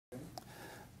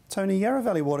Tony, Yarra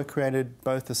Valley Water created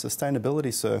both a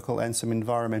sustainability circle and some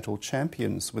environmental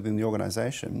champions within the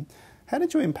organisation. How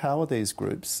did you empower these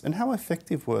groups and how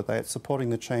effective were they at supporting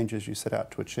the changes you set out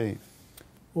to achieve?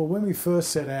 Well, when we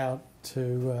first set out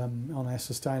to on our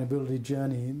sustainability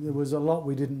journey, there was a lot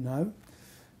we didn't know,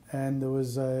 and it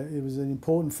was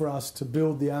important for us to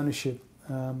build the ownership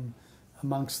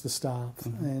amongst the staff.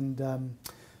 Mm-hmm. And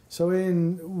so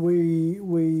we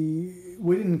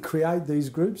didn't create these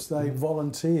groups; they Mm-hmm.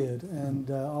 volunteered, and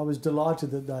I was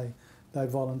delighted that they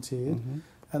volunteered, Mm-hmm.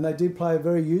 and they did play a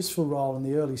very useful role in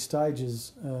the early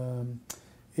stages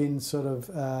in sort of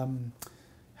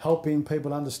helping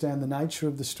people understand the nature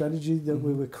of the strategy that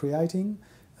we were creating,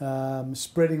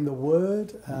 spreading the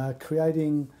word,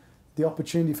 creating the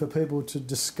opportunity for people to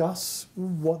discuss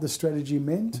what the strategy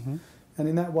meant, and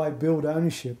in that way build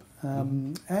ownership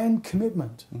and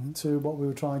commitment to what we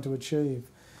were trying to achieve.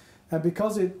 And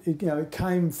because it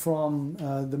came from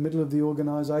the middle of the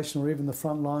organisation or even the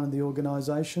front line of the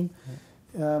organisation,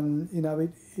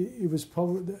 it was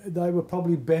probably they were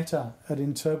probably better at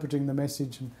interpreting the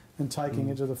message and taking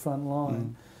it to the front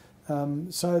line.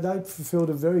 So they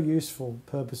fulfilled a very useful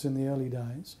purpose in the early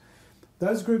days.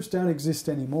 Those groups don't exist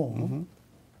anymore,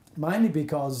 mainly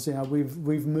because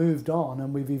we've moved on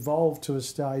and we've evolved to a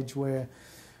stage where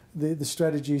the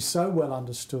strategy is so well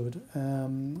understood,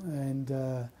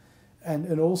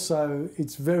 and also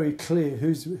it's very clear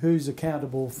who's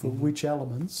accountable for which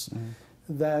elements,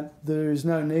 that there is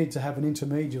no need to have an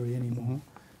intermediary anymore.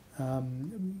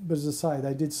 But as I say,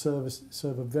 they did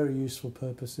serve a very useful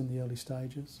purpose in the early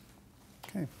stages.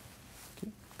 Okay,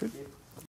 good.